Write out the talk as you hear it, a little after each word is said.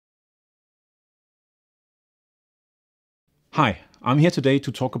Hi, I'm here today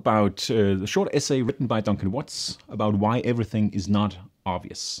to talk about the short essay written by Duncan Watts about why everything is not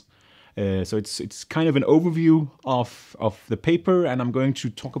obvious. So it's kind of an overview of the paper, and I'm going to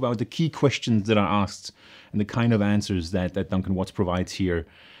talk about the key questions that are asked and the kind of answers that Duncan Watts provides here.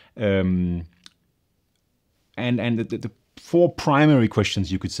 And the four primary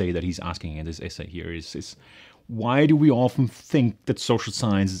questions you could say that he's asking in this essay here is why do we often think that social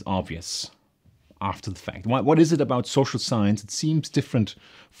science is obvious after the fact? What is it about social science that seems different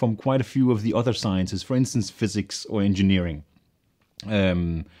from quite a few of the other sciences, for instance, physics or engineering?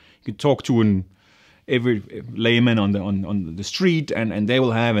 You could talk to every layman on the street, and they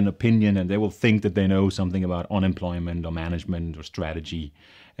will have an opinion, and they will think that they know something about unemployment or management or strategy,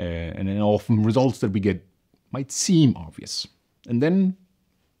 and then often results that we get might seem obvious. And then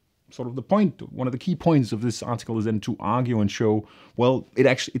sort of one of the key points of this article is then to argue and show, well,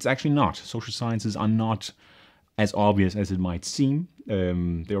 it's actually not. Social sciences are not as obvious as it might seem.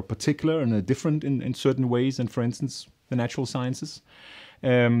 They are particular and are different in certain ways than, for instance, the natural sciences.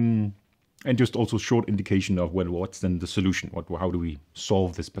 And just also short indication of, well, what's then the solution? How do we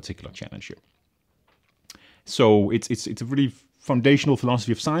solve this particular challenge here? So it's a really foundational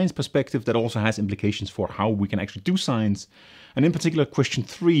philosophy of science perspective that also has implications for how we can actually do science. And in particular, question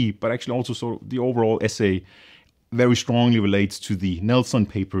 3, but actually also sort of the overall essay very strongly relates to the Nelson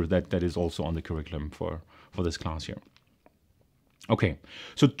paper that is also on the curriculum for this class here. Okay,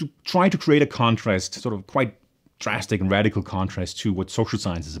 so to try to create a contrast, sort of quite drastic and radical contrast to what social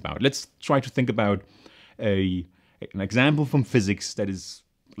science is about, let's try to think about an example from physics that is,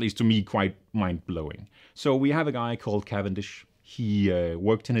 at least to me, quite mind-blowing. So we have a guy called Cavendish. He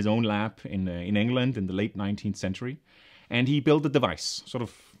worked in his own lab in England in the late 19th century, and he built a device, sort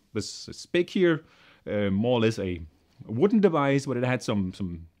of this big here, more or less a wooden device, but it had some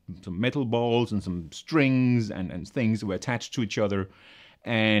metal balls and some strings and things that were attached to each other.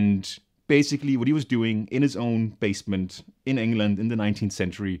 And basically what he was doing in his own basement in England in the 19th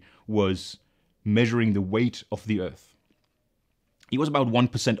century was measuring the weight of the Earth. He was about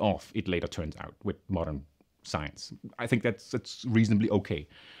 1% off, it later turns out, with modern science. I think that's reasonably okay.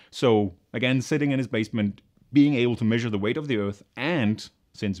 So again, sitting in his basement, being able to measure the weight of the Earth, and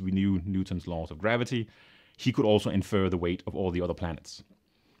since we knew Newton's laws of gravity, he could also infer the weight of all the other planets.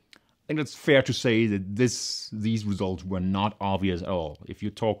 I think it's fair to say that these results were not obvious at all. If you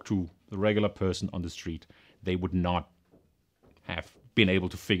talk to the regular person on the street, they would not have been able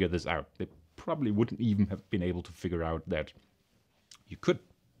to figure this out. They probably wouldn't even have been able to figure out that you could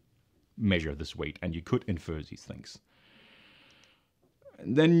measure this weight and you could infer these things.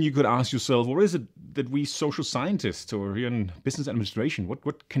 And then you could ask yourself, what is it that we social scientists or here in business administration,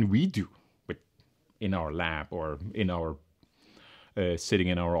 what can we do in our lab or in our sitting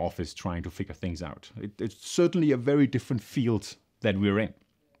in our office trying to figure things out? It's certainly a very different field that we're in.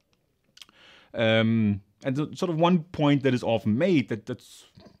 And sort of one point that is often made it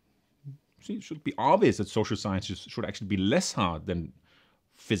should be obvious that social sciences should actually be less hard than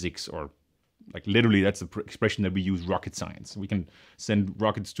physics, or like literally that's the expression that we use, rocket science. We can send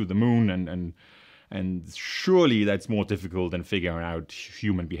rockets to the moon and surely that's more difficult than figuring out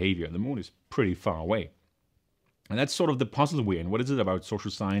human behavior. The moon is pretty far away. And that's sort of the puzzle we're in. What is it about social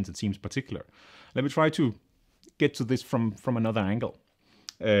science that seems particular? Let me try to get to this from another angle,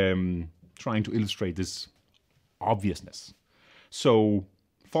 trying to illustrate this obviousness. So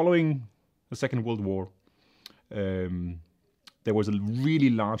following the Second World War, there was a really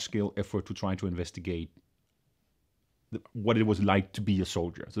large-scale effort to try to investigate what it was like to be a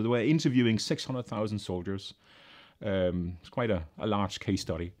soldier. So they were interviewing 600,000 soldiers. It's quite a large case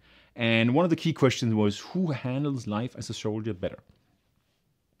study. And one of the key questions was, who handles life as a soldier better?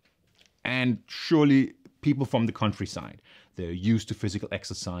 And surely people from the countryside. They're used to physical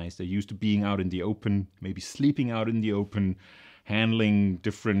exercise. They're used to being out in the open, maybe sleeping out in the open, handling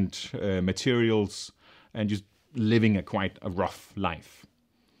different materials, and just living quite a rough life.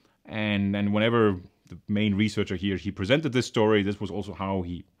 And whenever the main researcher here, he presented this story, this was also how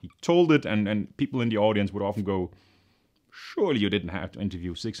he told it, and people in the audience would often go, surely you didn't have to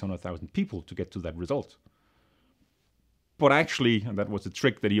interview 600,000 people to get to that result. But actually, and that was the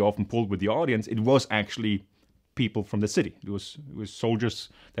trick that he often pulled with the audience, it was actually people from the city. It was soldiers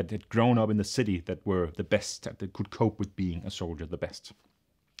that had grown up in the city that were the best, that could cope with being a soldier the best.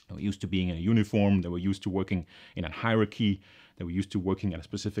 They were used to being in a uniform, they were used to working in a hierarchy, they were used to working at a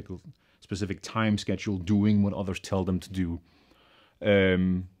specific time schedule, doing what others tell them to do.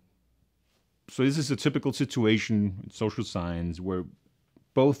 So this is a typical situation in social science where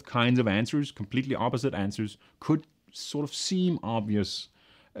both kinds of answers, completely opposite answers, could sort of seem obvious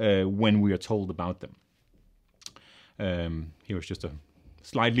when we are told about them. Here's just a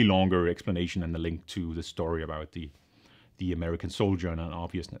slightly longer explanation and a link to the story about the American soldier and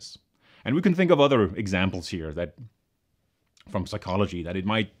obviousness. And we can think of other examples here that from psychology that it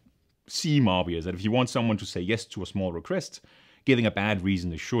might seem obvious that if you want someone to say yes to a small request, giving a bad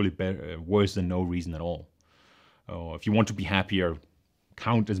reason is surely worse than no reason at all. Or if you want to be happier,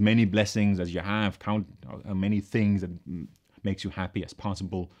 count as many blessings as you have, count how many things that makes you happy as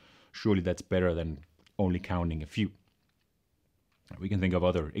possible. Surely that's better than only counting a few. We can think of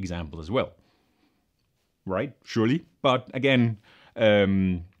other examples as well, right? Surely. But again,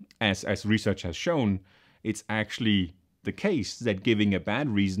 as research has shown, it's actually the case that giving a bad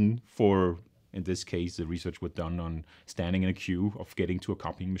reason for, in this case, the research was done on standing in a queue of getting to a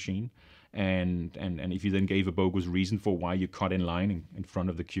copying machine. And if you then gave a bogus reason for why you cut in line in front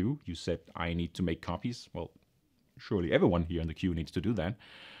of the queue, you said, I need to make copies. Well, surely everyone here in the queue needs to do that.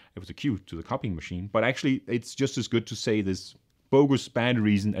 It was a queue to the copying machine. But actually, it's just as good to say this bogus bad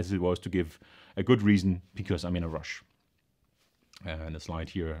reason as it was to give a good reason because I'm in a rush. And the slide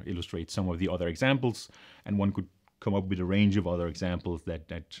here illustrates some of the other examples, and one could come up with a range of other examples that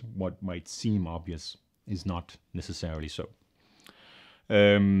what might seem obvious is not necessarily so.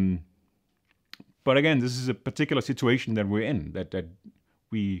 But again, this is a particular situation that we're in, that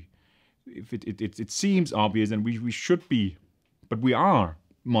we, if it seems obvious, and we should be, but we are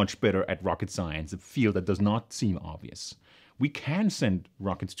much better at rocket science, a field that does not seem obvious. We can send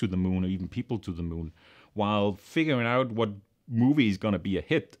rockets to the moon or even people to the moon while figuring out what movie is going to be a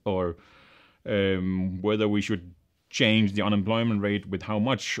hit, or whether we should change the unemployment rate with how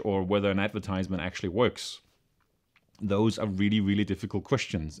much, or whether an advertisement actually works. Those are really, really difficult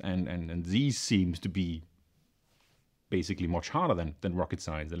questions, and these seems to be basically much harder than rocket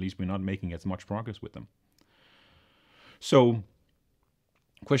science. At least we're not making as much progress with them. So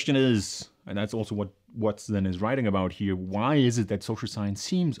question is, and that's also what Watson is writing about here, why is it that social science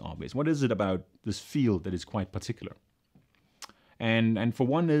seems obvious? What is it about this field that is quite particular? And for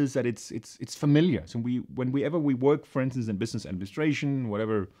one is that it's familiar. So whenever we work, for instance, in business administration,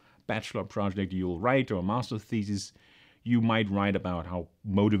 whatever bachelor project you'll write or a master's thesis, you might write about how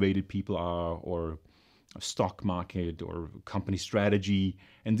motivated people are, or a stock market, or company strategy.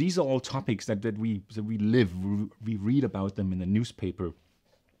 And these are all topics that we live. We read about them in the newspaper.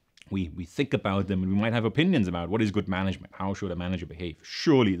 We think about them, and we might have opinions about what is good management. How should a manager behave?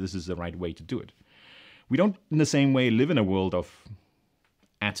 Surely this is the right way to do it. We don't, in the same way, live in a world of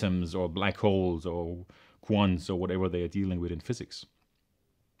atoms or black holes or quants or whatever they are dealing with in physics.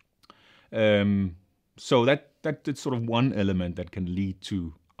 So that's sort of one element that can lead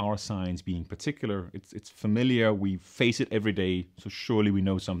to our science being particular. It's familiar. We face it every day, so surely we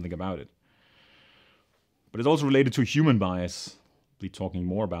know something about it. But it's also related to human bias. We'll be talking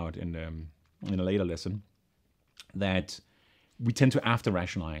more about in a later lesson. That we tend to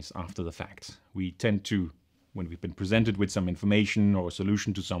after-rationalize after the fact. We tend to, when we've been presented with some information or a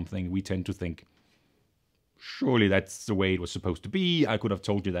solution to something, we tend to think, surely that's the way it was supposed to be. I could have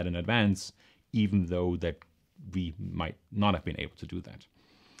told you that in advance, even though that we might not have been able to do that.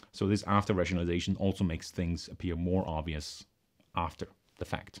 So this after-rationalization also makes things appear more obvious after the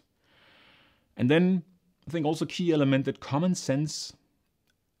fact. And then I think also a key element that common sense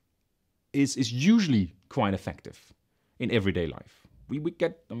is usually quite effective in everyday life. We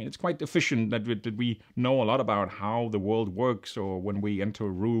get, I mean, it's quite efficient that we know a lot about how the world works, or when we enter a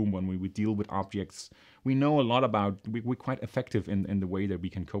room, when we deal with objects, we know a lot about, we're quite effective in the way that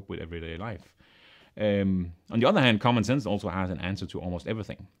we can cope with everyday life. On the other hand, common sense also has an answer to almost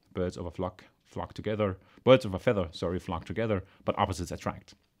everything. Birds of a flock together, birds of a feather, sorry, flock together, but opposites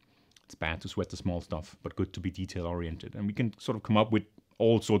attract. It's bad to sweat the small stuff, but good to be detail oriented. And we can sort of come up with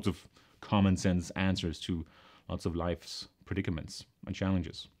all sorts of common sense answers to lots of life's predicaments and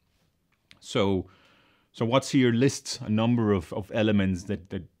challenges. So what's here lists a number of elements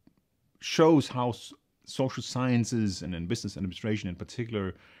that shows how social sciences and in business administration in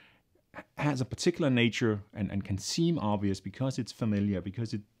particular has a particular nature and can seem obvious because it's familiar,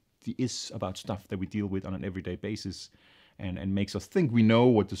 because it is about stuff that we deal with on an everyday basis, and makes us think we know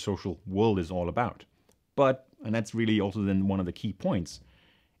what the social world is all about. But, and that's really also then one of the key points,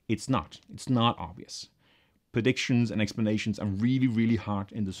 it's not obvious. Predictions and explanations are really, really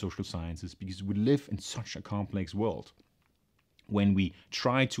hard in the social sciences because we live in such a complex world. When we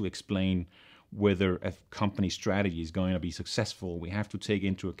try to explain whether a company strategy is going to be successful, we have to take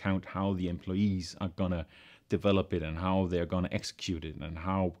into account how the employees are going to develop it and how they're going to execute it and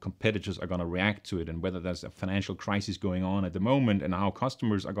how competitors are going to react to it and whether there's a financial crisis going on at the moment and how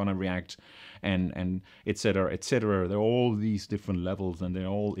customers are going to react and et cetera, et cetera. There are all these different levels and they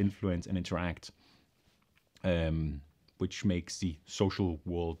all influence and interact. which makes the social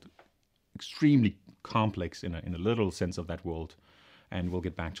world extremely complex in a literal sense of that world, and we'll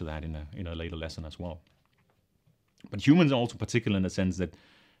get back to that in a later lesson as well. But humans are also particular in the sense that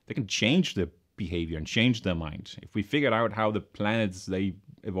they can change their behavior and change their mind. If we figured out how the planets they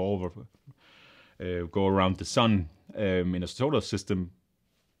evolve or go around the sun in a solar system,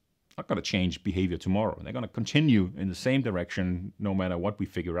 not going to change behavior tomorrow. They're going to continue in the same direction no matter what we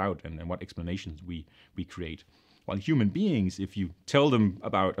figure out and what explanations we create. While human beings, if you tell them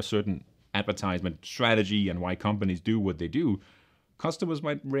about a certain advertisement strategy and why companies do what they do, customers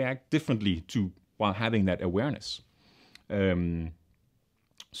might react differently to while having that awareness.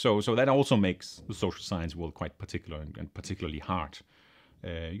 So that also makes the social science world quite particular and particularly hard,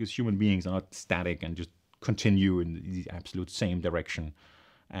 because human beings are not static and just continue in the absolute same direction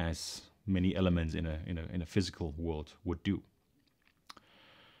as many elements in a physical world would do.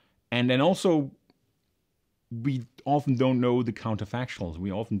 And then also, we often don't know the counterfactuals.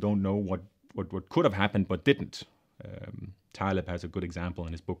 We often don't know what could have happened but didn't. Taleb has a good example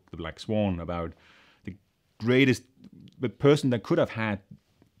in his book, The Black Swan, about the person that could have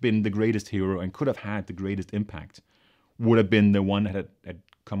been the greatest hero and could have had the greatest impact would have been the one that had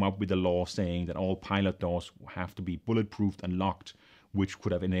come up with the law saying that all pilot doors have to be bulletproofed and locked, which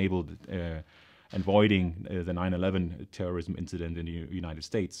could have enabled avoiding the 9/11 terrorism incident in the United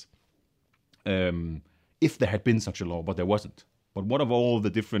States. If there had been such a law, but there wasn't. But what of all the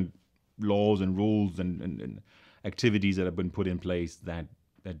different laws and rules and activities that have been put in place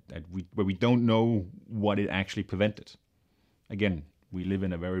where we don't know what it actually prevented? Again, we live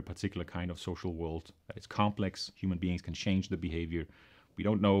in a very particular kind of social world that is complex. Human beings can change their behavior. We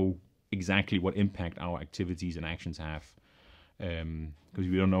don't know exactly what impact our activities and actions have, because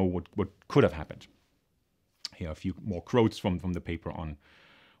we don't know what could have happened. Here are a few more quotes from the paper on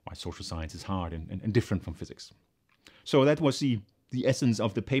why social science is hard and different from physics. So that was the essence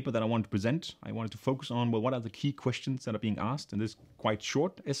of the paper that I wanted to present. I wanted to focus on, well, what are the key questions that are being asked in this quite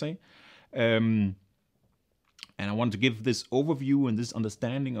short essay. And I wanted to give this overview and this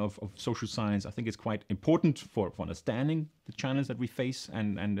understanding of social science. I think it's quite important for understanding the challenge that we face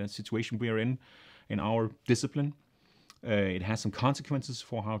and the situation we are in our discipline. It has some consequences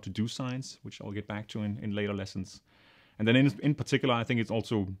for how to do science, which I'll get back to in later lessons. And then in particular, I think it's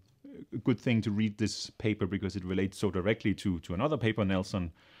also a good thing to read this paper because it relates so directly to another paper,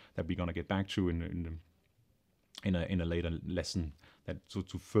 Nelson, that we're going to get back to in a later lesson, that so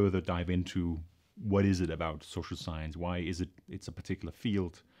to further dive into what is it about social science, why is it's a particular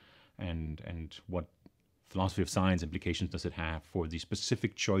field, and what philosophy of science implications does it have for the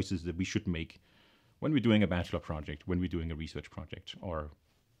specific choices that we should make when we're doing a bachelor project, when we're doing a research project, or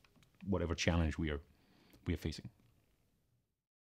whatever challenge we are facing.